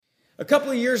A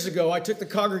couple of years ago, I took the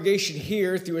congregation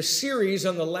here through a series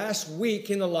on the last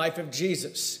week in the life of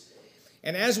Jesus.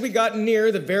 And as we got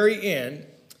near the very end,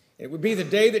 it would be the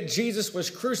day that Jesus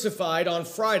was crucified on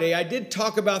Friday, I did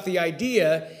talk about the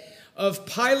idea of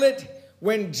Pilate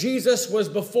when Jesus was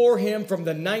before him from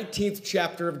the 19th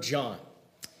chapter of John.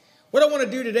 What I want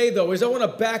to do today, though, is I want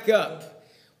to back up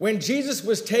when Jesus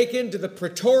was taken to the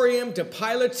praetorium, to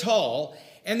Pilate's hall,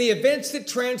 and the events that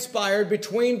transpired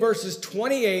between verses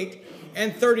 28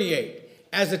 and 38.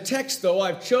 As a text, though,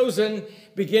 I've chosen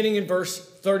beginning in verse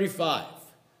 35.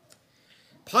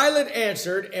 Pilate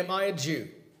answered, "Am I a Jew?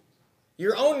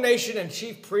 Your own nation and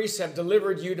chief priests have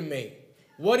delivered you to me.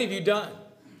 What have you done?"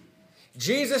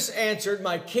 Jesus answered,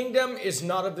 "My kingdom is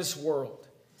not of this world.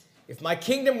 If my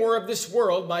kingdom were of this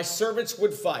world, my servants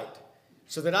would fight,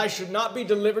 so that I should not be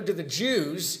delivered to the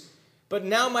Jews, but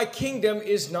now my kingdom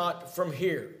is not from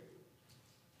here."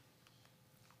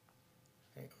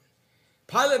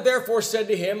 Pilate therefore said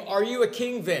to him, "Are you a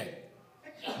king then?"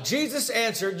 Jesus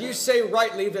answered, "You say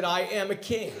rightly that I am a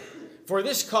king. For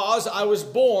this cause I was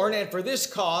born, and for this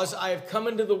cause I have come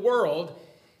into the world,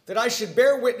 that I should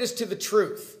bear witness to the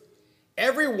truth.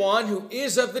 Everyone who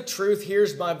is of the truth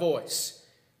hears my voice."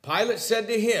 Pilate said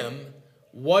to him,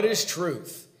 "What is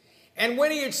truth?" And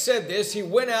when he had said this, he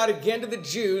went out again to the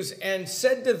Jews and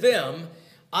said to them,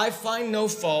 "I find no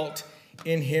fault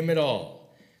in him at all."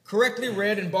 Correctly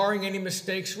read and barring any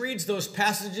mistakes, reads those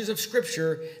passages of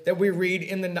Scripture that we read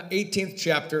in the 18th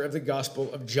chapter of the Gospel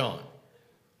of John.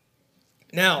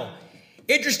 Now,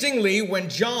 interestingly, when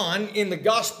John in the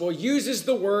Gospel uses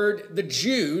the word the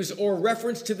Jews or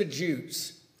reference to the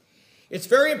Jews, it's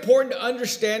very important to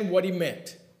understand what he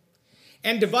meant.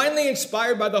 And divinely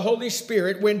inspired by the Holy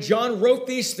Spirit, when John wrote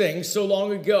these things so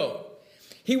long ago,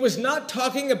 he was not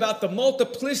talking about the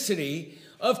multiplicity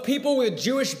of people with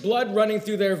Jewish blood running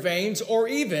through their veins, or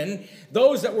even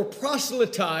those that were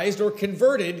proselytized or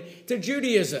converted to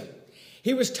Judaism.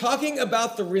 He was talking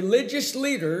about the religious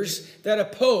leaders that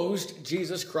opposed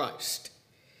Jesus Christ.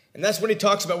 And that's what he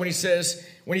talks about when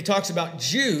he talks about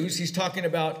Jews, he's talking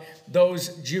about those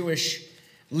Jewish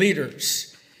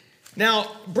leaders.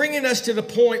 Now, bringing us to the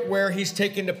point where he's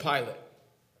taken to Pilate.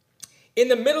 In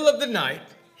the middle of the night,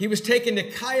 he was taken to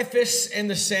Caiaphas and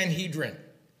the Sanhedrin.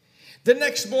 The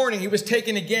next morning, he was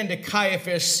taken again to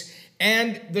Caiaphas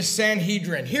and the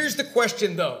Sanhedrin. Here's the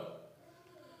question, though.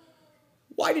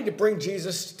 Why did it bring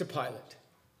Jesus to Pilate?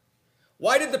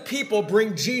 Why did the people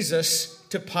bring Jesus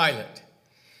to Pilate?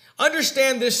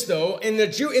 Understand this, though, in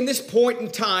this point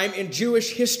in time in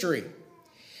Jewish history.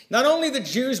 Not only the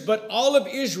Jews, but all of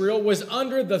Israel was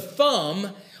under the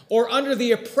thumb or under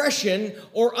the oppression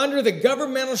or under the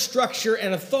governmental structure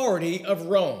and authority of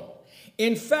Rome.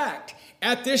 In fact,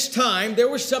 at this time, there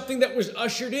was something that was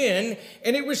ushered in,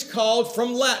 and it was called,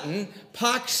 from Latin,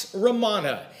 Pax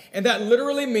Romana, and that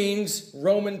literally means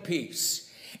Roman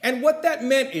peace. And what that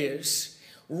meant is,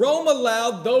 Rome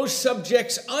allowed those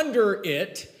subjects under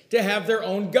it to have their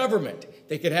own government.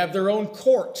 They could have their own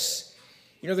courts.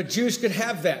 You know, the Jews could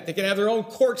have that. They could have their own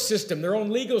court system, their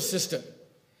own legal system.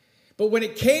 But when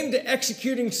it came to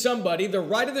executing somebody, the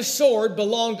right of the sword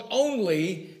belonged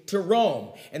only to Rome.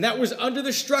 And that was under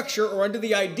the structure or under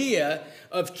the idea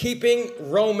of keeping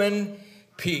Roman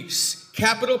peace.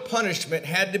 Capital punishment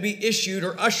had to be issued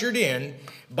or ushered in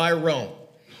by Rome.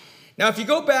 Now, if you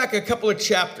go back a couple of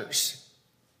chapters,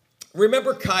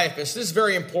 remember Caiaphas. This is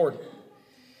very important.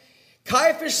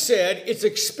 Caiaphas said it's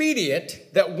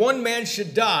expedient that one man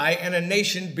should die and a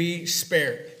nation be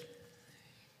spared.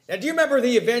 Now, do you remember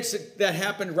the events that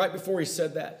happened right before he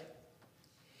said that?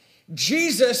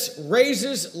 Jesus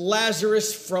raises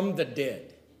Lazarus from the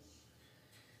dead.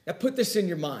 Now, put this in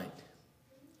your mind.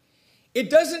 It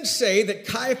doesn't say that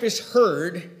Caiaphas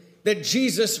heard that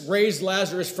Jesus raised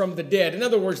Lazarus from the dead. In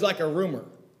other words, like a rumor.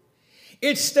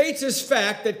 It states as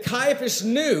fact that Caiaphas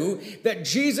knew that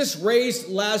Jesus raised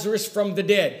Lazarus from the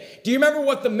dead. Do you remember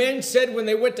what the men said when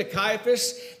they went to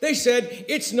Caiaphas? They said,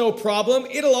 "It's no problem.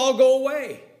 It'll all go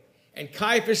away." And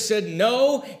Caiaphas said,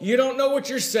 "No, you don't know what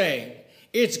you're saying.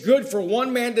 It's good for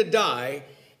one man to die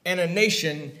and a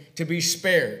nation to be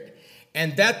spared."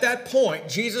 And at that point,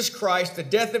 Jesus Christ, the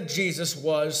death of Jesus,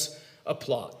 was a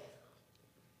plot.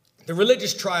 The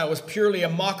religious trial was purely a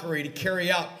mockery to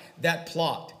carry out that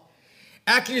plot.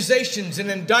 Accusations and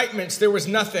indictments, there was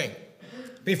nothing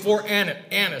before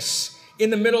Annas in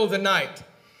the middle of the night.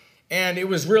 And it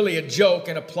was really a joke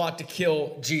and a plot to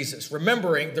kill Jesus,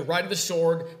 remembering the right of the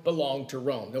sword belonged to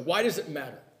Rome. Now, why does it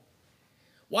matter?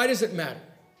 Why does it matter?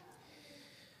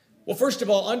 Well, first of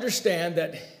all, understand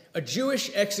that a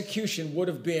Jewish execution would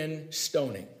have been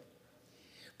stoning.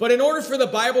 But in order for the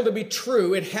Bible to be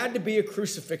true, it had to be a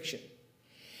crucifixion.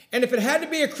 And if it had to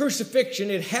be a crucifixion,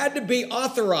 it had to be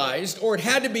authorized or it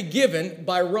had to be given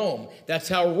by Rome. That's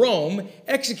how Rome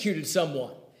executed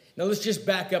someone. Now let's just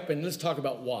back up and let's talk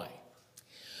about why.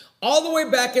 All the way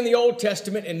back in the Old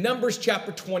Testament in Numbers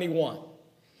chapter 21,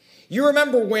 you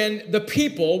remember when the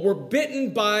people were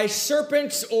bitten by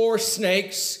serpents or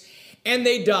snakes and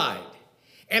they died.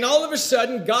 And all of a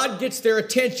sudden, God gets their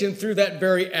attention through that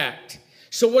very act.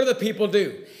 So what do the people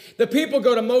do? The people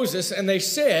go to Moses and they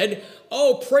said,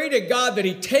 oh, pray to God that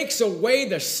he takes away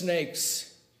the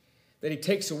snakes, that he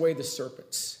takes away the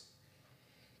serpents.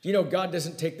 You know, God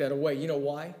doesn't take that away. You know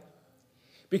why?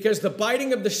 Because the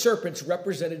biting of the serpents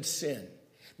represented sin.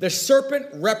 The serpent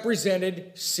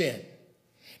represented sin.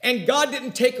 And God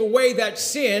didn't take away that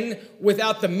sin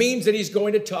without the means that he's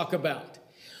going to talk about.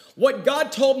 What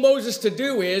God told Moses to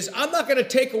do is, I'm not going to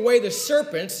take away the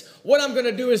serpents. What I'm going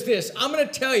to do is this. I'm going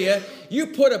to tell you, you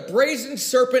put a brazen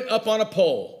serpent up on a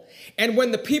pole. And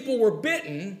when the people were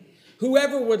bitten,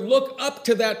 whoever would look up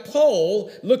to that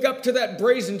pole, look up to that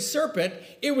brazen serpent,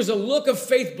 it was a look of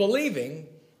faith believing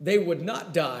they would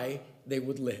not die, they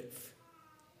would live.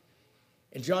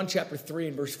 In John chapter 3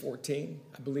 and verse 14,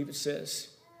 I believe it says,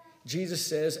 Jesus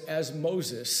says, as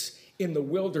Moses in the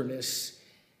wilderness,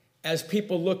 as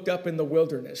people looked up in the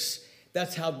wilderness,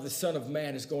 that's how the Son of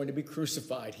Man is going to be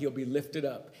crucified. He'll be lifted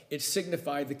up. It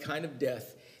signified the kind of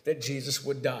death that Jesus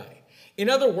would die. In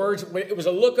other words, it was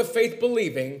a look of faith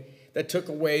believing that took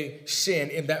away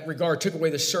sin in that regard, took away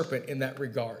the serpent in that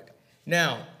regard.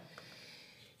 Now,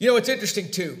 you know, it's interesting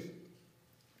too.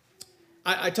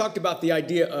 I talked about the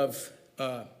idea of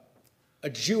a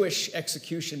Jewish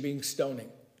execution being stoning.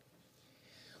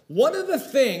 One of the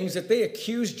things that they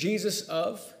accused Jesus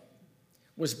of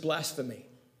was blasphemy.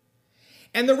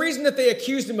 And the reason that they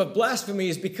accused him of blasphemy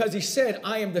is because he said,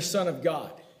 I am the Son of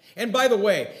God. And by the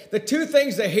way, the two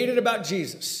things they hated about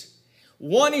Jesus,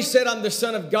 one, he said, I'm the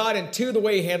Son of God, and two, the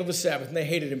way he handled the Sabbath, and they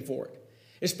hated him for it,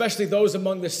 especially those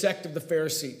among the sect of the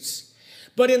Pharisees.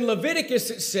 But in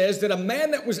Leviticus, it says that a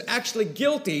man that was actually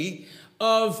guilty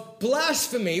of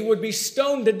blasphemy would be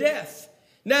stoned to death.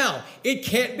 Now, it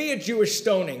can't be a Jewish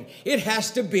stoning. It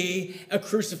has to be a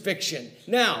crucifixion.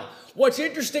 Now, what's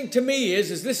interesting to me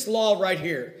is this law right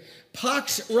here,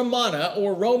 Pax Romana,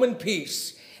 or Roman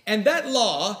peace. And that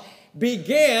law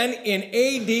began in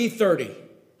AD 30.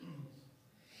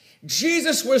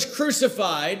 Jesus was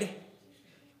crucified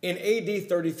in AD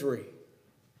 33.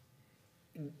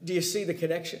 Do you see the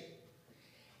connection?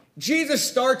 Jesus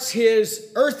starts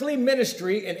his earthly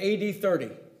ministry in AD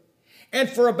 30. And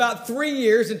for about 3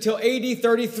 years until AD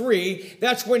 33,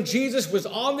 that's when Jesus was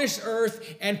on this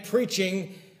earth and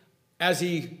preaching as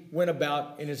he went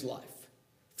about in his life.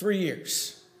 3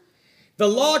 years. The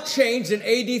law changed in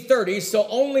AD 30, so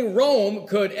only Rome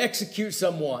could execute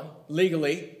someone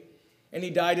legally, and he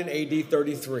died in AD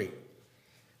 33.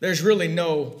 There's really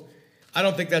I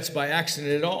don't think that's by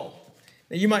accident at all.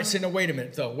 Now you might say, no, wait a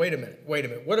minute, though. Wait a minute.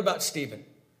 What about Stephen?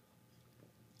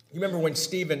 You remember when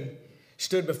Stephen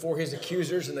stood before his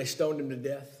accusers and they stoned him to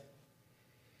death?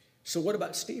 So what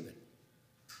about Stephen?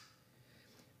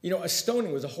 You know, a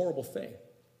stoning was a horrible thing.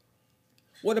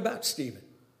 What about Stephen?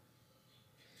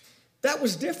 That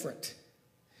was different.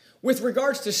 With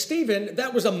regards to Stephen,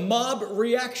 that was a mob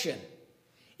reaction.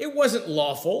 It wasn't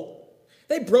lawful.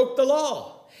 They broke the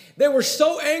law. They were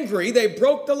so angry, they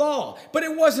broke the law. But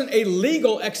it wasn't a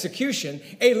legal execution.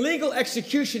 A legal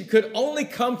execution could only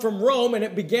come from Rome, and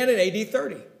it began in AD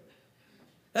 30.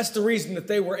 That's the reason that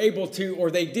they were able to,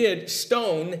 or they did,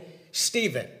 stone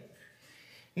Stephen.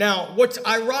 Now, what's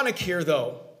ironic here,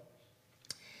 though,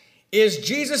 is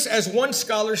Jesus, as one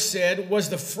scholar said, was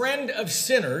the friend of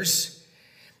sinners,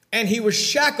 and he was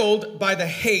shackled by the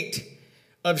hate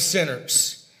of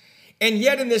sinners. And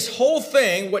yet in this whole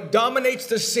thing, what dominates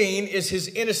the scene is his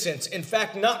innocence. In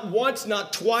fact, not once,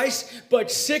 not twice,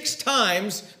 but 6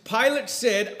 times, Pilate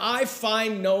said, I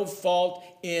find no fault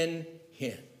in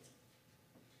him.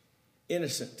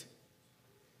 Innocent.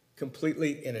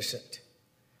 Completely innocent.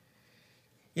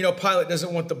 You know, Pilate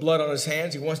doesn't want the blood on his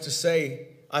hands. He wants to say,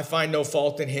 I find no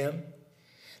fault in him.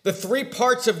 The 3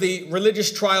 parts of the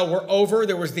religious trial were over.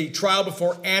 There was the trial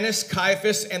before Annas,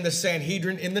 Caiaphas, and the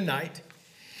Sanhedrin in the night.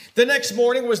 The next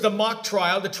morning was the mock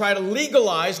trial to try to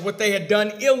legalize what they had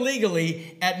done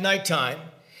illegally at nighttime.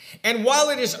 And while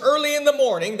it is early in the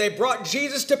morning, they brought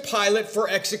Jesus to Pilate for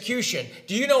execution.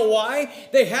 Do you know why?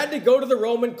 They had to go to the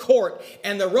Roman court,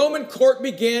 and the Roman court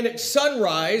began at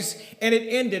sunrise and it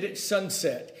ended at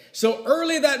sunset. So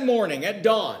early that morning at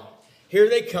dawn, here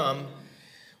they come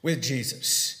with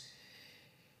Jesus.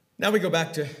 Now we go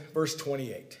back to verse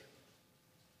 28.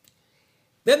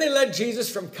 Then they led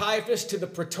Jesus from Caiaphas to the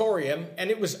praetorium, and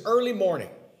it was early morning.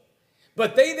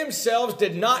 But they themselves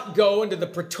did not go into the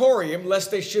praetorium,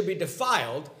 lest they should be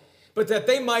defiled, but that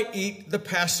they might eat the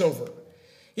Passover.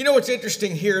 You know what's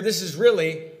interesting here? This is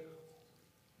really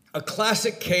a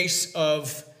classic case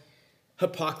of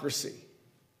hypocrisy.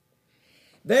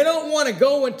 They don't want to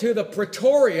go into the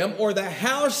praetorium or the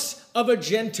house of a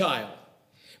Gentile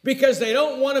because they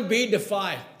don't want to be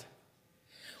defiled.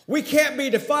 We can't be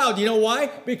defiled. You know why?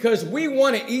 Because we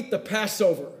want to eat the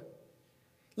Passover.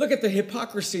 Look at the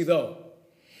hypocrisy, though.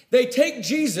 They take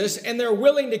Jesus and they're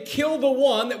willing to kill the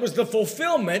one that was the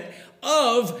fulfillment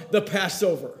of the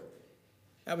Passover.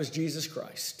 That was Jesus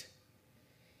Christ.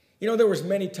 You know, there was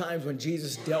many times when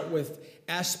Jesus dealt with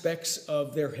aspects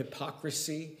of their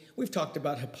hypocrisy. We've talked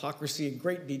about hypocrisy in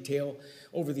great detail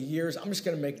over the years. I'm just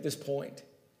going to make this point.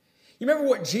 You remember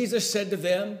what Jesus said to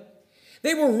them?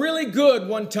 They were really good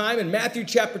one time in Matthew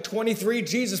chapter 23.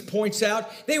 Jesus points out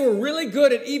they were really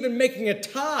good at even making a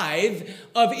tithe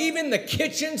of even the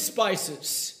kitchen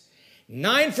spices.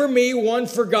 9 for me, 1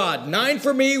 for God. 9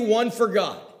 for me, 1 for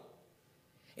God.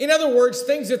 In other words,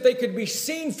 things that they could be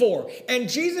seen for. And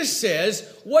Jesus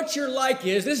says, what you're like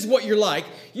is, this is what you're like.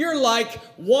 You're like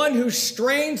one who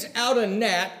strains out a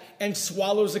gnat and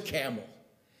swallows a camel.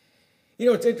 You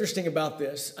know what's interesting about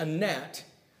this? A gnat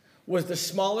was the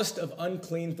smallest of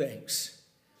unclean things.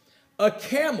 A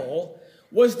camel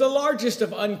was the largest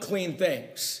of unclean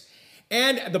things.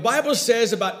 And the Bible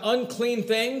says about unclean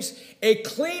things, a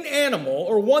clean animal,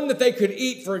 or one that they could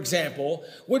eat, for example,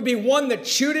 would be one that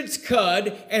chewed its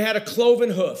cud and had a cloven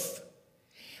hoof.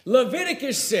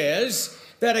 Leviticus says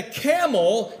that a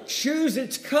camel chews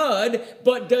its cud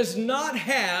but does not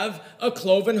have a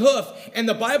cloven hoof. And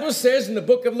the Bible says in the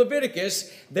book of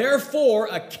Leviticus, therefore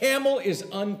a camel is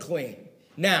unclean.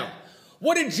 Now,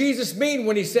 what did Jesus mean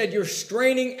when he said you're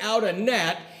straining out a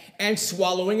gnat and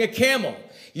swallowing a camel?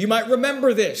 You might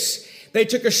remember this. They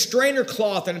took a strainer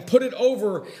cloth and put it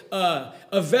over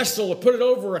a vessel or put it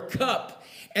over a cup,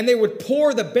 and they would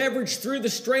pour the beverage through the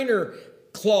strainer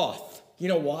cloth. You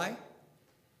know why?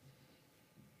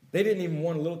 They didn't even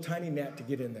want a little tiny gnat to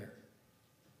get in there.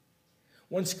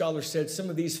 One scholar said some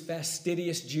of these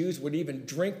fastidious Jews would even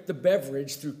drink the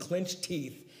beverage through clenched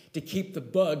teeth to keep the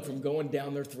bug from going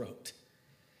down their throat.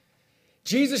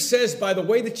 Jesus says, by the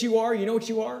way that you are, you know what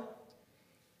you are?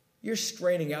 You're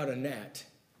straining out a gnat,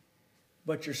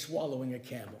 but you're swallowing a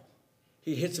camel.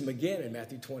 He hits him again in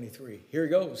Matthew 23. Here he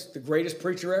goes, the greatest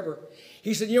preacher ever.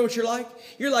 He said, you know what you're like?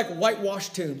 You're like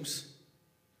whitewashed tombs.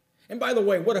 And by the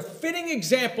way, what a fitting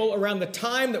example around the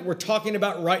time that we're talking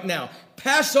about right now,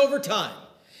 Passover time.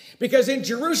 Because in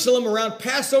Jerusalem, around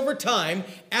Passover time,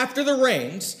 after the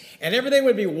rains, and everything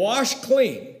would be washed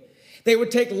clean, they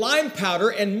would take lime powder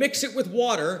and mix it with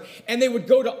water, and they would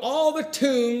go to all the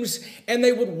tombs, and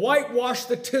they would whitewash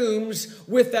the tombs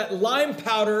with that lime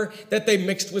powder that they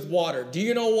mixed with water. Do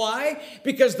you know why?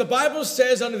 Because the Bible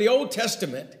says under the Old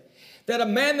Testament that a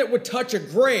man that would touch a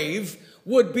grave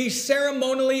would be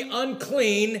ceremonially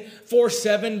unclean for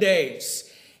 7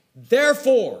 days.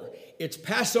 Therefore, it's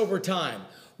Passover time.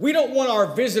 We don't want our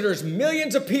visitors,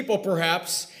 millions of people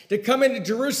perhaps, to come into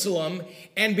Jerusalem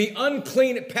and be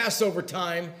unclean at Passover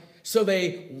time, so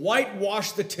they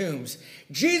whitewash the tombs.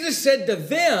 Jesus said to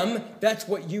them, that's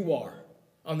what you are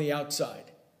on the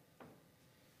outside.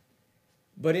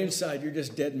 But inside, you're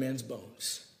just dead men's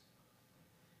bones.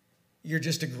 You're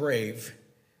just a grave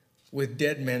with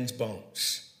dead men's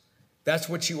bones. That's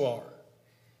what you are.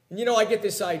 And you know, I get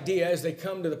this idea as they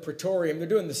come to the praetorium, they're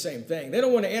doing the same thing. They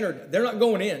don't want to enter. They're not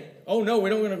going in. Oh, no, we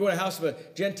don't want to go to the house of a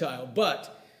Gentile.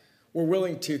 But we're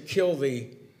willing to kill the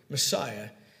Messiah,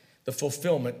 the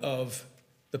fulfillment of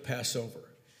the Passover.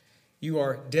 You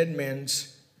are dead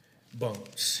men's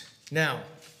bones. Now,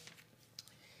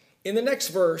 in the next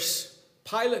verse,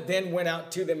 Pilate then went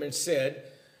out to them and said,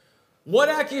 what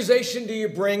accusation do you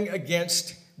bring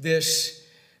against this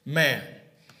man?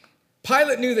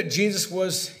 Pilate knew that Jesus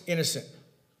was innocent.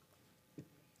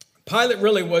 Pilate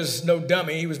really was no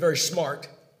dummy. He was very smart.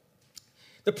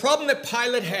 The problem that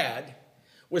Pilate had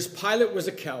was Pilate was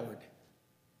a coward.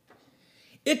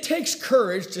 It takes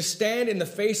courage to stand in the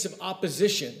face of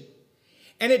opposition.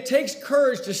 And it takes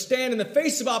courage to stand in the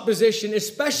face of opposition,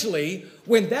 especially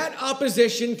when that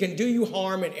opposition can do you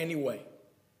harm in any way.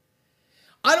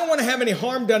 I don't want to have any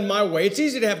harm done my way. It's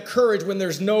easy to have courage when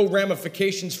there's no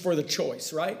ramifications for the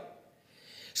choice, right?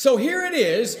 So here it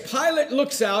is. Pilate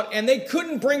looks out, and they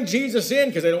couldn't bring Jesus in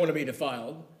because they don't want to be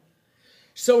defiled.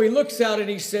 So he looks out and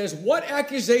he says, what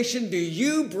accusation do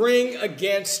you bring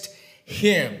against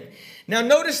him? Now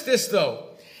notice this though.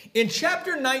 In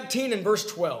chapter 19 and verse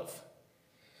 12,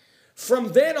 From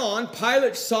then on,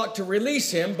 Pilate sought to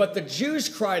release him, but the Jews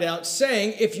cried out,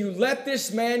 saying, "If you let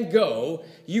this man go,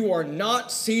 you are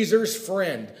not Caesar's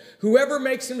friend. Whoever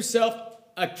makes himself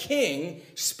a king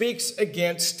speaks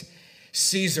against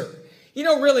Caesar." You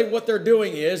know, really what they're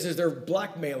doing is they're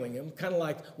blackmailing him, kind of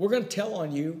like, we're going to tell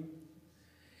on you.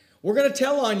 We're going to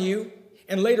tell on you.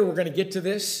 And later we're going to get to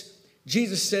this.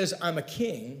 Jesus says, "I'm a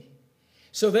king."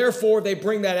 So therefore they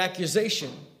bring that accusation.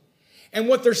 And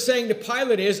what they're saying to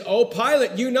Pilate is, "Oh,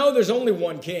 Pilate, you know there's only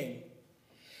one king.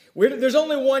 There's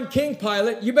only one king,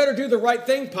 Pilate. You better do the right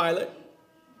thing, Pilate."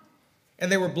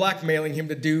 And they were blackmailing him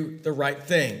to do the right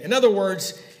thing. In other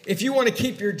words, if you want to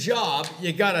keep your job,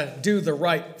 you got to do the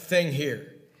right thing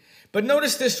here. But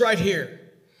notice this right here.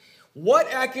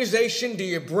 What accusation do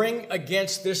you bring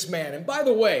against this man? And by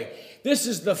the way, this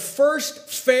is the first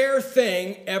fair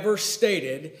thing ever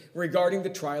stated regarding the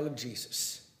trial of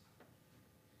Jesus.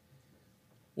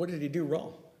 What did he do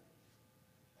wrong?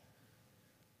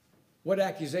 What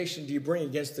accusation do you bring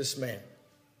against this man?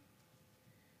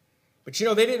 But you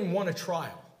know, they didn't want a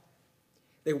trial.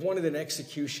 They wanted an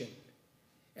execution.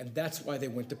 And that's why they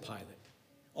went to Pilate.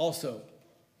 Also,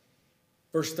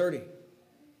 verse 30.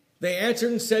 They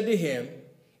answered and said to him,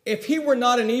 "If he were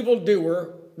not an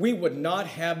evildoer, we would not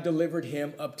have delivered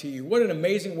him up to you." What an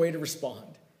amazing way to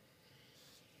respond.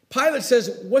 Pilate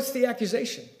says, "What's the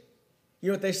accusation?" You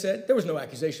know what they said? There was no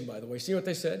accusation, by the way. See what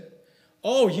they said?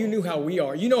 "Oh, you knew how we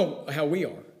are. You know how we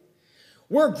are.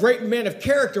 We're great men of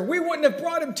character. We wouldn't have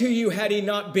brought him to you had he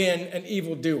not been an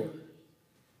evildoer."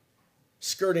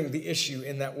 Skirting the issue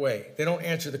in that way. They don't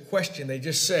answer the question. They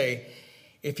just say,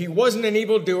 "If he wasn't an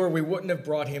evildoer, we wouldn't have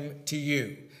brought him to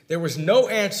you." There was no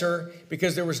answer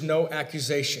because there was no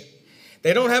accusation.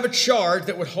 They don't have a charge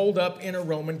that would hold up in a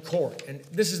Roman court. And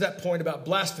this is that point about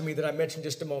blasphemy that I mentioned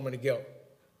just a moment ago.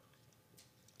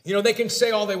 You know, they can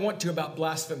say all they want to about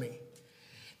blasphemy.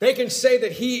 They can say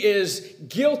that he is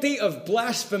guilty of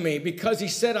blasphemy because he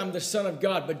said, "I'm the Son of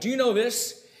God." But do you know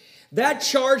this? That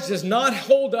charge does not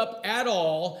hold up at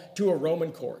all to a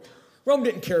Roman court. Rome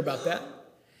didn't care about that.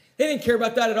 They didn't care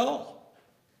about that at all.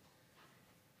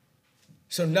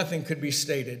 So nothing could be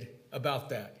stated about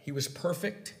that. He was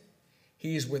perfect.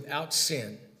 He is without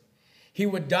sin. He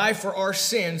would die for our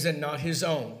sins and not his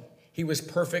own. He was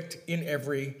perfect in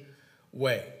every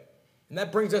way. And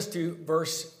that brings us to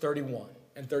verse 31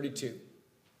 and 32.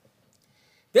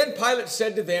 Then Pilate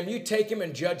said to them, "You take him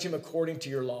and judge him according to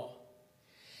your law."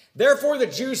 Therefore the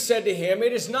Jews said to him,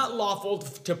 "It is not lawful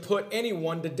to put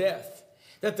anyone to death,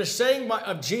 that the saying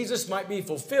of Jesus might be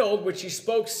fulfilled, which he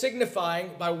spoke,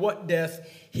 signifying by what death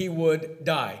he would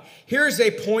die." Here's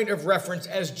a point of reference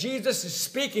as Jesus is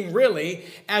speaking really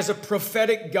as a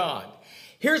prophetic God.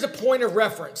 Here's a point of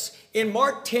reference in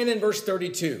Mark 10 and verse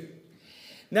 32.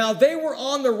 Now they were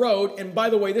on the road, and by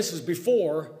the way, this was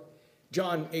before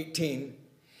John 18.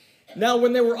 Now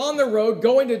when they were on the road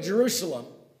going to Jerusalem,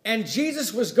 and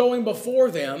Jesus was going before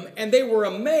them, and they were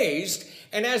amazed,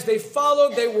 and as they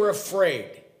followed, they were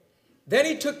afraid. Then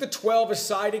he took the 12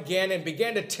 aside again and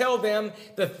began to tell them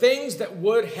the things that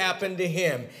would happen to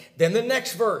him. Then the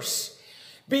next verse,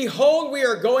 "Behold, we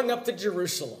are going up to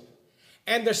Jerusalem,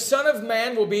 and the Son of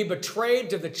Man will be betrayed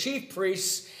to the chief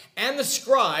priests and the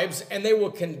scribes, and they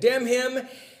will condemn him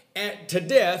to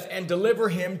death and deliver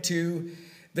him to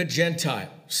the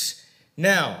Gentiles."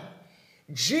 Now,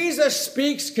 Jesus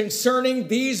speaks concerning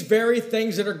these very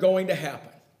things that are going to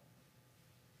happen.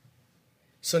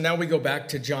 So now we go back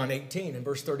to John 18 and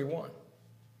verse 31.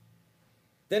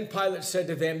 Then Pilate said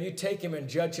to them, "You take him and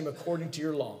judge him according to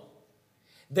your law."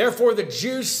 Therefore the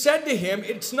Jews said to him,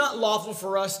 "It's not lawful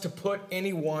for us to put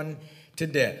anyone to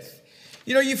death."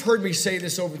 You know, you've heard me say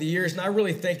this over the years, and I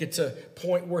really think it's a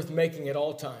point worth making at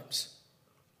all times.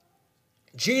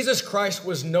 Jesus Christ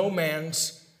was no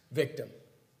man's victim.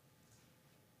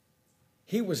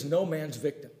 He was no man's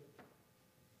victim.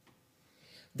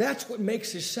 That's what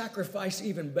makes his sacrifice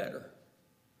even better.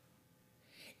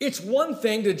 It's one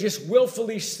thing to just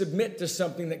willfully submit to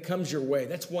something that comes your way.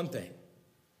 That's one thing.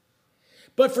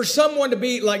 But for someone to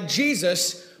be like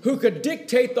Jesus, who could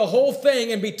dictate the whole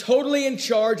thing and be totally in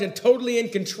charge and totally in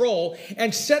control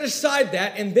and set aside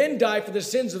that and then die for the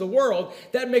sins of the world,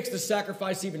 that makes the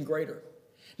sacrifice even greater.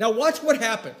 Now watch what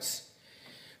happens.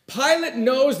 Pilate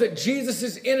knows that Jesus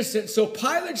is innocent, so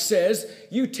Pilate says,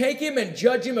 "You take him and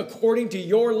judge him according to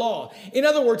your law." In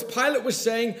other words, Pilate was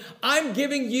saying, "I'm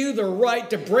giving you the right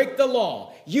to break the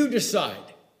law. You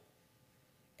decide."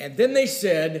 And then they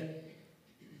said,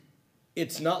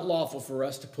 "It's not lawful for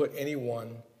us to put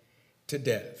anyone to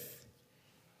death."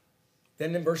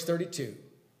 Then in verse 32,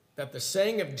 "That the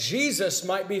saying of Jesus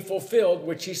might be fulfilled,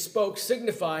 which he spoke,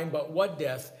 signifying but what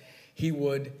death he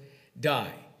would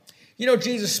die.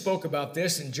 Jesus spoke about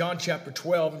this in John chapter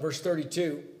 12 and verse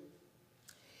 32.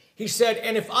 He said,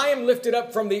 "And if I am lifted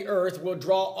up from the earth, will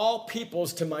draw all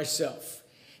peoples to myself."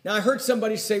 Now, I heard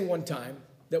somebody say one time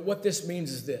that what this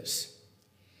means is this.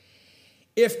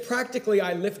 If practically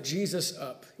I lift Jesus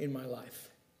up in my life,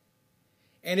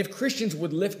 and if Christians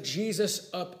would lift Jesus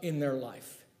up in their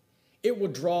life, it will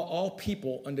draw all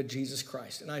people unto Jesus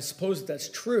Christ. And I suppose that's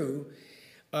true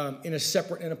in a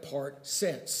separate and apart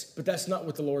sense. But that's not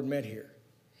what the Lord meant here.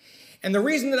 And the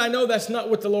reason that I know that's not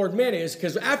what the Lord meant is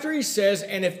because after he says,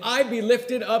 "And if I be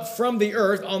lifted up from the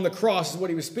earth," on the cross is what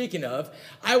he was speaking of,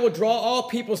 "I will draw all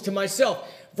peoples to myself."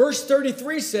 Verse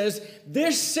 33 says,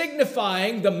 "This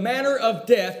signifying the manner of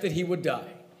death that he would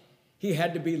die." He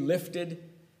had to be lifted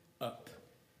up,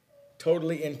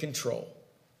 totally in control.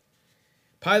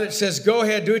 Pilate says, "Go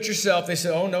ahead, do it yourself." They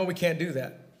said, "Oh no, we can't do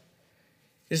that."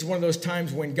 This is one of those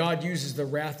times when God uses the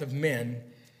wrath of men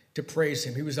to praise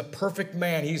him. He was a perfect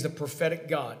man. He's the prophetic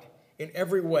God in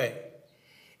every way.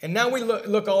 And now we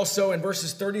look also in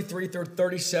verses 33 through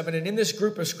 37. And in this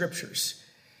group of scriptures,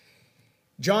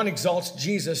 John exalts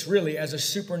Jesus really as a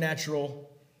supernatural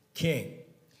king.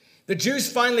 The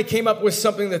Jews finally came up with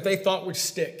something that they thought would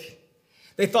stick.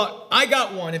 They thought, "I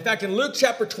got one." In fact, in Luke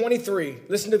chapter 23,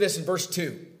 listen to this in verse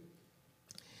 2.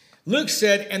 Luke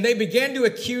said, "And they began to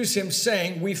accuse him,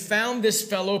 saying, 'We found this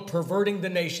fellow perverting the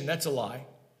nation.'" That's a lie.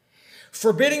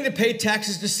 "Forbidding to pay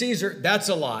taxes to Caesar." That's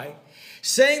a lie.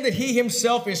 "Saying that he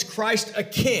himself is Christ, a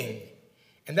king."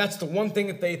 And that's the one thing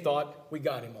that they thought we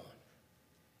got him on.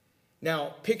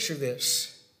 Now, picture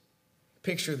this.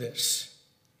 Picture this.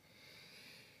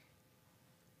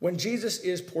 When Jesus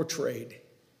is portrayed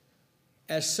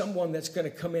as someone that's going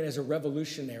to come in as a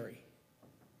revolutionary,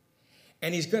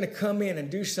 and he's going to come in and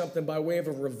do something by way of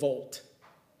a revolt,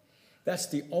 that's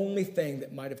the only thing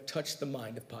that might have touched the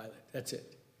mind of Pilate. That's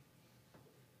it.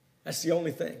 That's the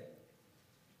only thing.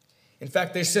 In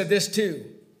fact, they said this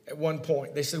too at one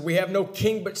point. They said, "We have no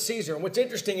king but Caesar." And what's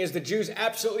interesting is the Jews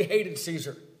absolutely hated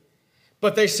Caesar.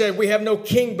 But they said, "We have no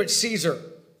king but Caesar."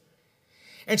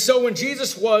 And so when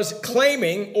Jesus was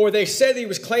claiming, or they said he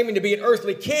was claiming to be an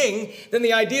earthly king, then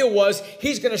the idea was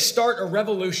he's going to start a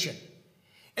revolution.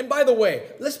 And by the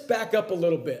way, let's back up a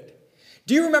little bit.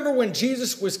 Do you remember when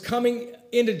Jesus was coming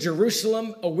into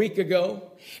Jerusalem a week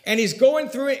ago? And he's going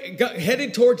through it,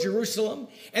 headed toward Jerusalem,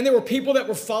 and there were people that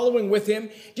were following with him.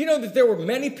 Do you know that there were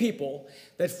many people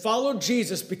that followed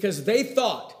Jesus because they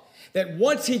thought that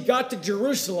once he got to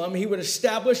Jerusalem, he would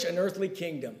establish an earthly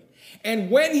kingdom.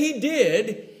 And when he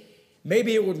did,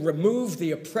 maybe it would remove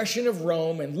the oppression of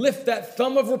Rome and lift that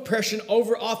thumb of oppression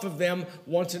off of them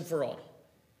once and for all.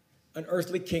 An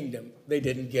earthly kingdom. They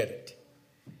didn't get it.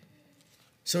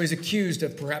 So he's accused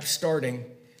of perhaps starting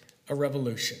a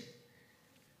revolution.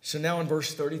 So now in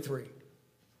verse 33.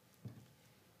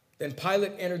 "Then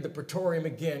Pilate entered the praetorium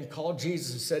again, called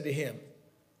Jesus, and said to him,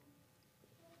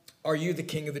 'Are you the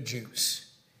king of the Jews?'"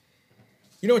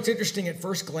 You know what's interesting at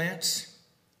first glance?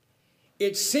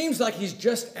 It seems like he's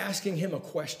just asking him a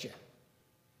question.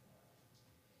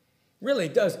 Really,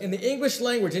 it does. In the English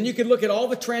language, and you can look at all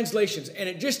the translations, and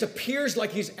it just appears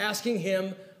like he's asking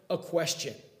him a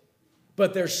question.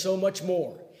 But there's so much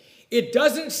more. It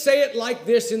doesn't say it like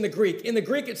this in the Greek. In the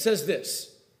Greek, it says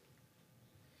this: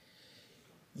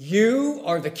 "You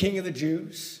are the king of the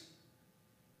Jews."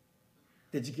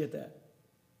 Did you get that?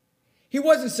 He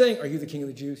wasn't saying, "Are you the king of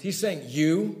the Jews?" He's saying,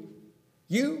 You,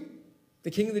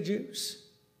 the king of the Jews.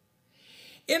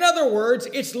 In other words,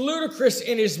 it's ludicrous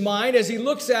in his mind as he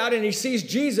looks out and he sees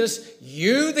Jesus,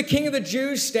 "You, the king of the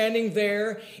Jews," standing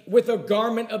there with a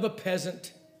garment of a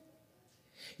peasant.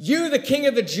 "You, the king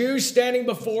of the Jews, standing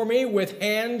before me with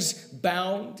hands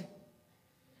bound.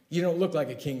 You don't look like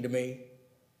a king to me."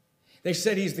 They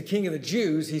said he's the king of the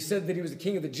Jews. He said that he was the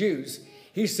king of the Jews.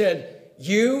 He said,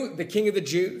 "You, the king of the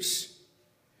Jews."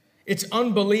 It's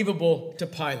unbelievable to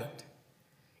Pilate.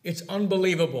 It's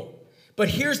unbelievable. But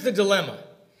here's the dilemma.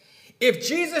 If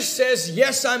Jesus says,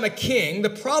 "Yes, I'm a king," the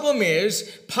problem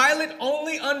is Pilate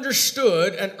only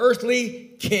understood an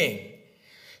earthly king.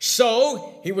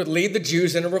 So he would lead the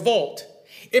Jews in a revolt.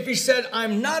 If he said,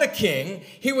 "I'm not a king,"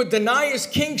 he would deny his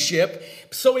kingship.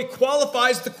 So he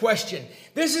qualifies the question.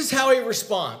 This is how he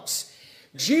responds.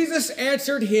 Jesus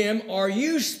answered him, "Are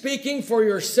you speaking for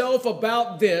yourself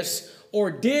about this, or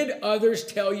did others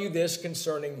tell you this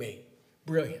concerning me?"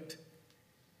 Brilliant.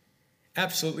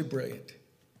 Absolutely brilliant.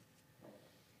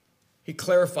 He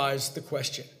clarifies the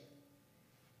question.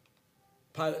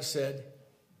 Pilate said,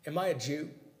 "Am I a Jew?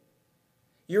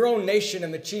 Your own nation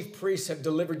and the chief priests have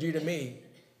delivered you to me."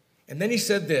 And then he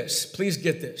said this, please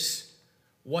get this: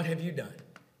 "What have you done?"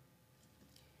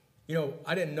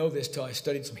 I didn't know this till I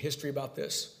studied some history about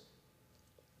this.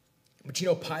 But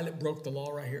Pilate broke the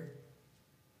law right here.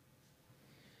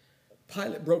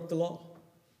 Pilate broke the law.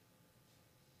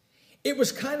 It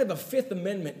was kind of a Fifth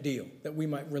Amendment deal that we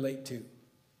might relate to.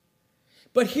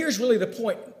 But here's really the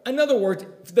point. In other words,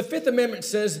 the Fifth Amendment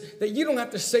says that you don't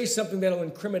have to say something that will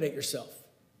incriminate yourself.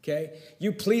 Okay?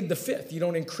 You plead the Fifth. You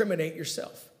don't incriminate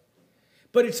yourself.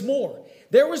 But it's more.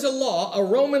 There was a law, a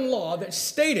Roman law, that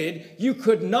stated you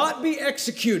could not be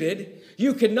executed,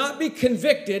 you could not be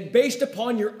convicted based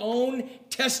upon your own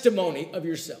testimony of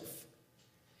yourself.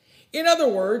 In other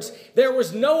words, there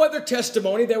was no other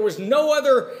testimony, there was no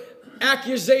other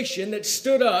accusation that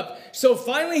stood up. So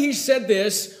finally he said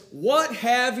this, "What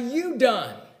have you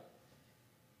done?"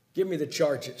 Give me the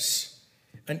charges.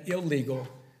 An illegal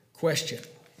question.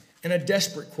 And a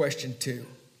desperate question too.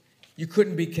 You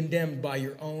couldn't be condemned by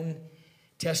your own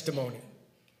testimony.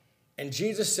 And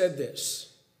Jesus said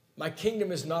this, "My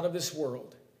kingdom is not of this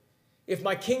world. If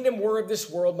my kingdom were of this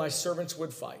world, my servants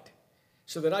would fight,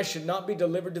 so that I should not be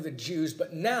delivered to the Jews.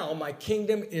 But now my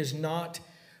kingdom is not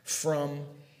from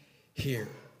here."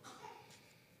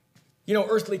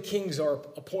 Earthly kings are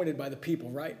appointed by the people,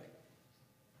 right?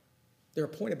 They're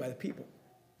appointed by the people.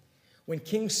 When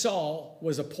King Saul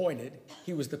was appointed,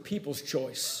 he was the people's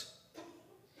choice.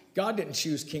 God didn't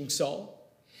choose King Saul.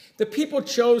 The people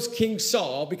chose King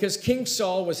Saul because King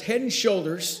Saul was head and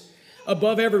shoulders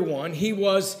above everyone. He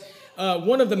was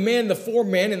one of the 4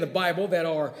 men in the Bible that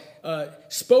are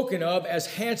spoken of as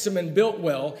handsome and built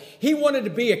well. He wanted to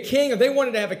be a king, or they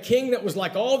wanted to have a king that was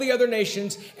like all the other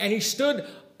nations, and he stood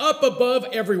up above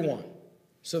everyone.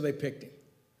 So they picked him.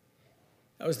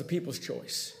 That was the people's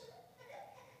choice.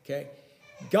 Okay?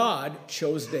 God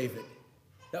chose David.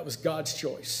 That was God's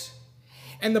choice.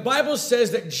 And the Bible says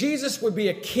that Jesus would be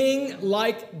a king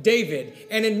like David.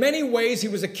 And in many ways, he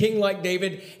was a king like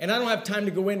David. And I don't have time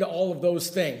to go into all of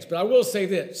those things. But I will say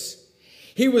this.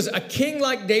 He was a king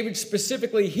like David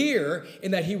specifically here in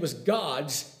that he was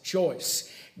God's choice.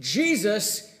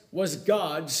 Jesus was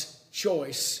God's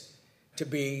choice to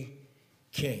be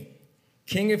king.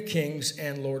 King of kings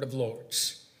and Lord of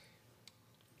lords.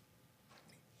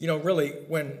 Really,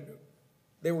 when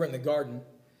they were in the garden,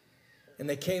 and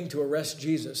they came to arrest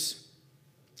Jesus,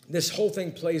 this whole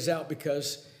thing plays out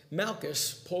because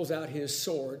Malchus pulls out his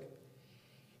sword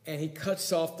and he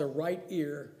cuts off the right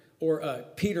ear, or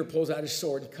Peter pulls out his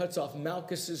sword and cuts off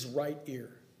Malchus's right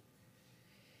ear.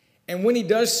 And when he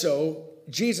does so,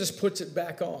 Jesus puts it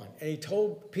back on. And he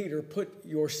told Peter, "Put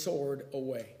your sword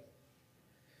away.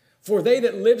 For they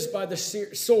that lives by the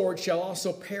sword shall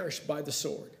also perish by the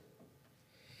sword."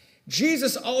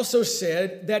 Jesus also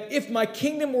said that if my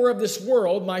kingdom were of this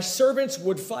world, my servants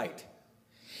would fight.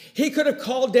 He could have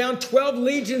called down 12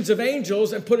 legions of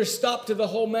angels and put a stop to the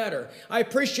whole matter. I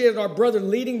appreciated our brother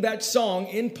leading that song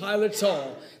in Pilate's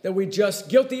Hall that we just,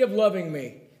 "Guilty of Loving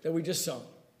Me," that we just sung.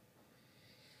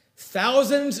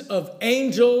 Thousands of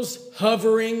angels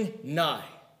hovering nigh,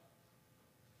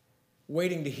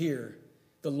 waiting to hear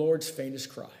the Lord's faintest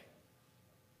cry.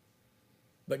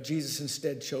 But Jesus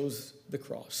instead chose the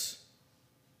cross.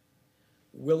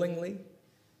 Willingly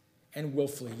and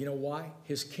willfully. You know why?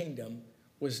 His kingdom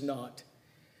was not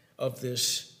of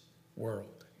this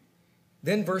world.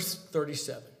 Then verse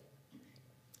 37.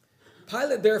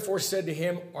 Pilate therefore said to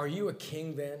him, "Are you a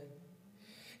king then?"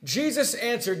 Jesus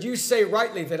answered, "You say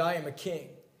rightly that I am a king.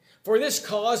 For this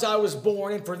cause I was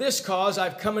born, and for this cause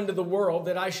I've come into the world,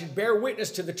 that I should bear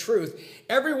witness to the truth.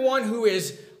 Everyone who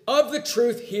is of the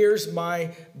truth hears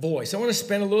my voice." I want to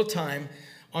spend a little time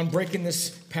on breaking this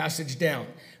passage down.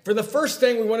 For the first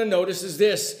thing we want to notice is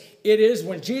this. It is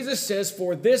when Jesus says,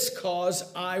 "For this cause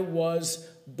I was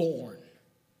born."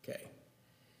 Okay.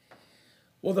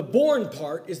 Well, the born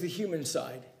part is the human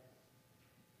side.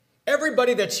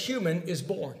 Everybody that's human is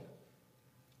born.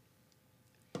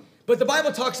 But the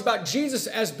Bible talks about Jesus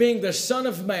as being the Son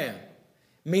of Man,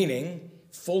 meaning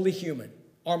fully human.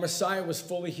 Our Messiah was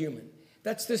fully human.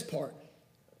 That's this part.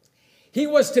 He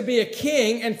was to be a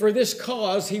king, and for this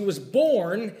cause, he was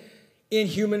born in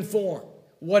human form.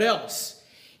 What else?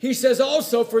 He says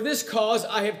also, "For this cause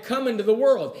I have come into the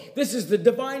world." This is the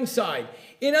divine side.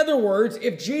 In other words,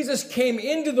 if Jesus came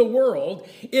into the world,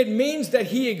 it means that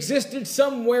he existed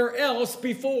somewhere else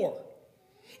before.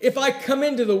 If I come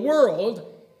into the world,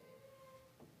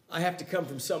 I have to come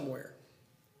from somewhere.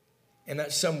 And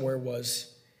that somewhere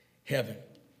was heaven.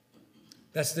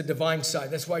 That's the divine side.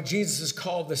 That's why Jesus is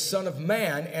called the Son of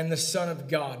Man and the Son of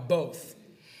God, both.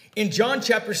 In John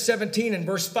chapter 17 and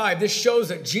verse 5, this shows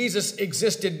that Jesus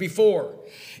existed before.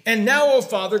 And now, O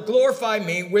Father, glorify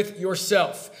me with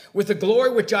yourself, with the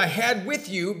glory which I had with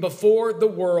you before the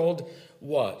world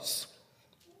was.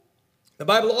 The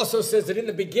Bible also says that in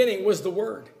the beginning was the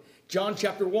Word. John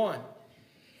chapter 1.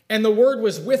 And the Word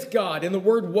was with God, and the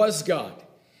Word was God.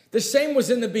 The same was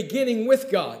in the beginning with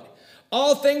God.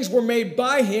 All things were made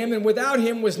by him, and without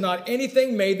him was not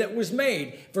anything made that was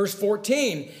made. Verse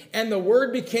 14, and the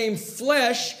Word became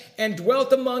flesh and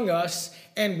dwelt among us,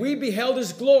 and we beheld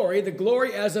his glory, the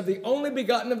glory as of the only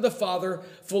begotten of the Father,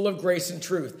 full of grace and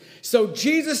truth. So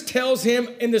Jesus tells him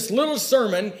in this little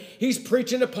sermon, he's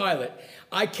preaching to Pilate,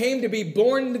 I came to be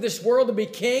born into this world to be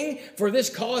king. For this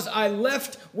cause I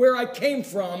left where I came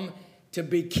from to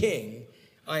be king.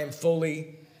 I am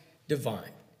fully divine.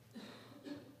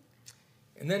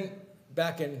 And then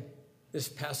back in this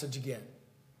passage again,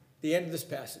 the end of this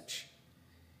passage,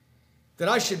 that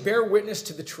I should bear witness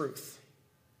to the truth.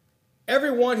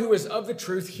 Everyone who is of the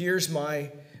truth hears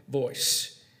my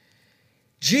voice.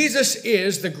 Jesus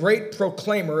is the great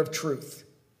proclaimer of truth.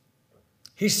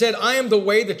 He said, I am the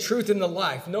way, the truth, and the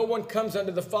life. No one comes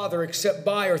unto the Father except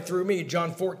by or through me,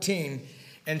 John 14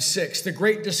 and 6, the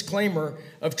great disclaimer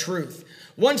of truth.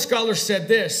 One scholar said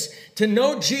this, to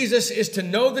know Jesus is to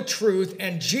know the truth,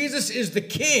 and Jesus is the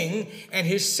king, and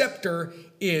his scepter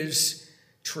is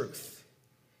truth.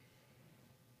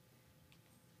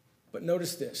 But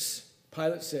notice this.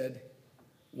 Pilate said,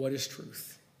 what is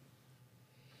truth?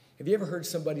 Have you ever heard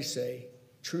somebody say,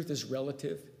 truth is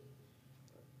relative?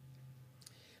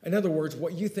 In other words,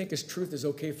 what you think is truth is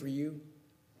okay for you,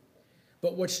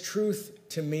 but what's truth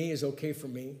to me is okay for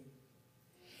me.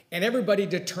 And everybody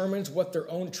determines what their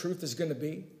own truth is going to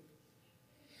be.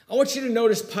 I want you to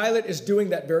notice Pilate is doing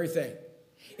that very thing.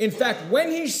 In fact,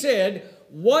 when he said,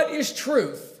 what is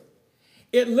truth?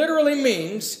 It literally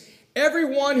means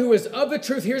everyone who is of the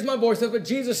truth hears my voice. That's what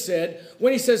Jesus said.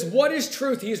 When he says, what is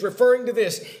truth? He's referring to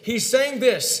this. He's saying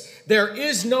this, there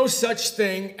is no such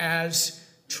thing as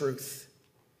truth.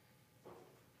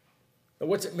 Now,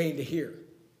 what's it mean to hear?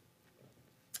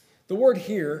 The word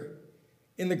hear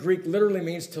in the Greek literally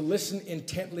means to listen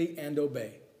intently and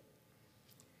obey.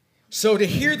 So to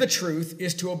hear the truth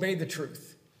is to obey the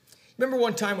truth. Remember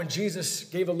one time when Jesus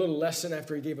gave a little lesson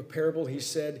after he gave a parable, he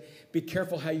said, be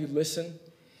careful how you listen.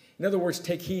 In other words,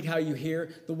 take heed how you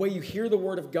hear. The way you hear the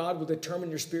word of God will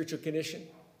determine your spiritual condition.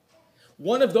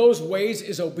 One of those ways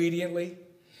is obediently.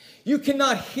 You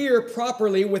cannot hear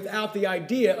properly without the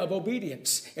idea of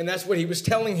obedience. And that's what he was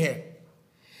telling him.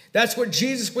 That's what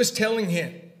Jesus was telling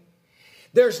him.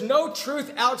 There's no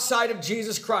truth outside of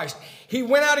Jesus Christ. He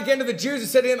went out again to the Jews and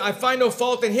said to them, I find no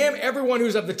fault in him. Everyone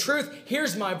who's of the truth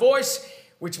hears my voice,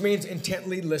 which means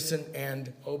intently listen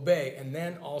and obey. And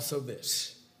then also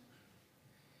this.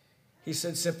 He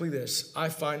said simply this, I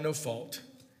find no fault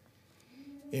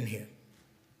in him.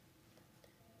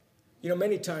 You know,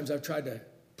 many times I've tried to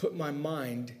put my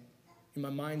mind, in my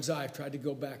mind's eye, I've tried to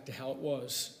go back to how it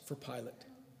was for Pilate.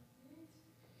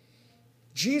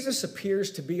 Jesus appears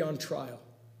to be on trial.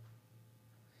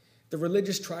 The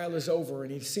religious trial is over,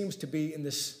 and he seems to be in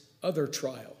this other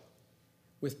trial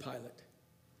with Pilate.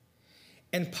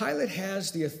 And Pilate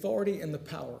has the authority and the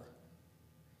power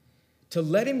to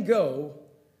let him go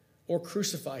or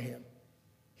crucify him.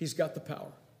 He's got the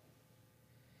power.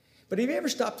 But have you ever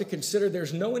stopped to consider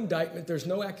there's no indictment, there's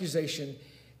no accusation?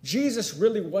 Jesus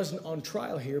really wasn't on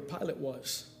trial here. Pilate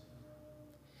was.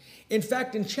 In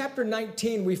fact, in chapter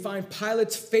 19, we find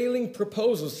Pilate's failing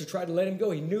proposals to try to let him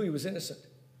go. He knew he was innocent.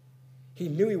 He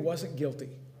knew he wasn't guilty.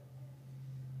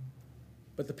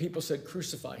 But the people said,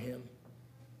 crucify him.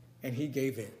 And he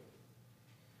gave in.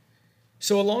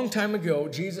 So a long time ago,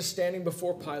 Jesus standing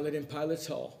before Pilate in Pilate's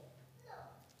hall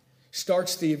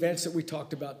starts the events that we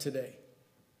talked about today.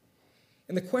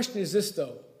 And the question is this,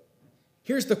 though.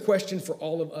 Here's the question for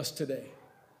all of us today.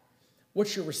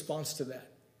 What's your response to that?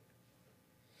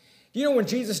 You know, when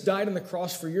Jesus died on the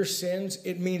cross for your sins,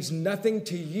 it means nothing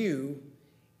to you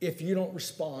if you don't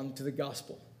respond to the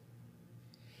gospel.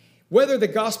 Whether the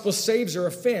gospel saves or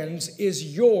offends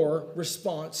is your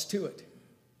response to it.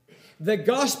 The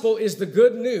gospel is the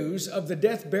good news of the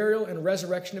death, burial, and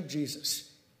resurrection of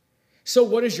Jesus. So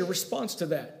what is your response to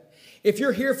that? If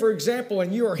you're here, for example,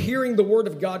 and you are hearing the word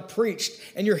of God preached,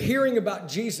 and you're hearing about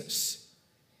Jesus,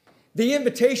 the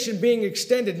invitation being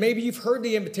extended, maybe you've heard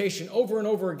the invitation over and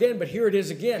over again, but here it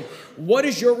is again. What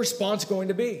is your response going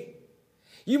to be?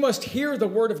 You must hear the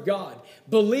word of God,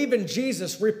 believe in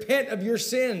Jesus, repent of your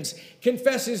sins,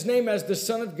 confess his name as the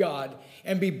Son of God,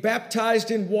 and be baptized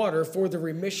in water for the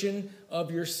remission of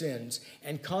your sins,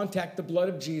 and contact the blood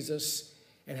of Jesus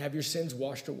and have your sins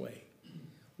washed away.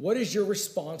 What is your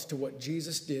response to what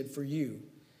Jesus did for you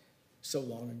so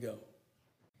long ago?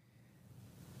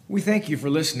 We thank you for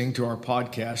listening to our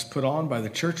podcast put on by the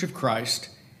Church of Christ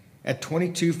at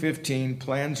 2215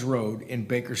 Plans Road in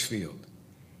Bakersfield.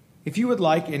 If you would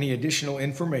like any additional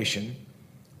information,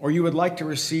 or you would like to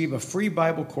receive a free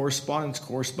Bible correspondence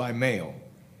course by mail,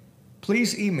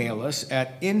 please email us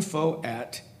at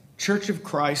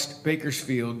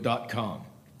info@churchofchristbakersfield.com.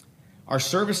 Our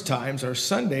service times are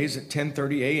Sundays at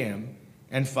 10:30 a.m.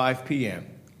 and 5 p.m.,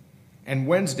 and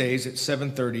Wednesdays at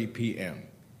 7:30 p.m.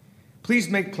 Please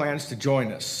make plans to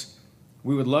join us.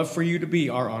 We would love for you to be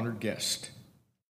our honored guest.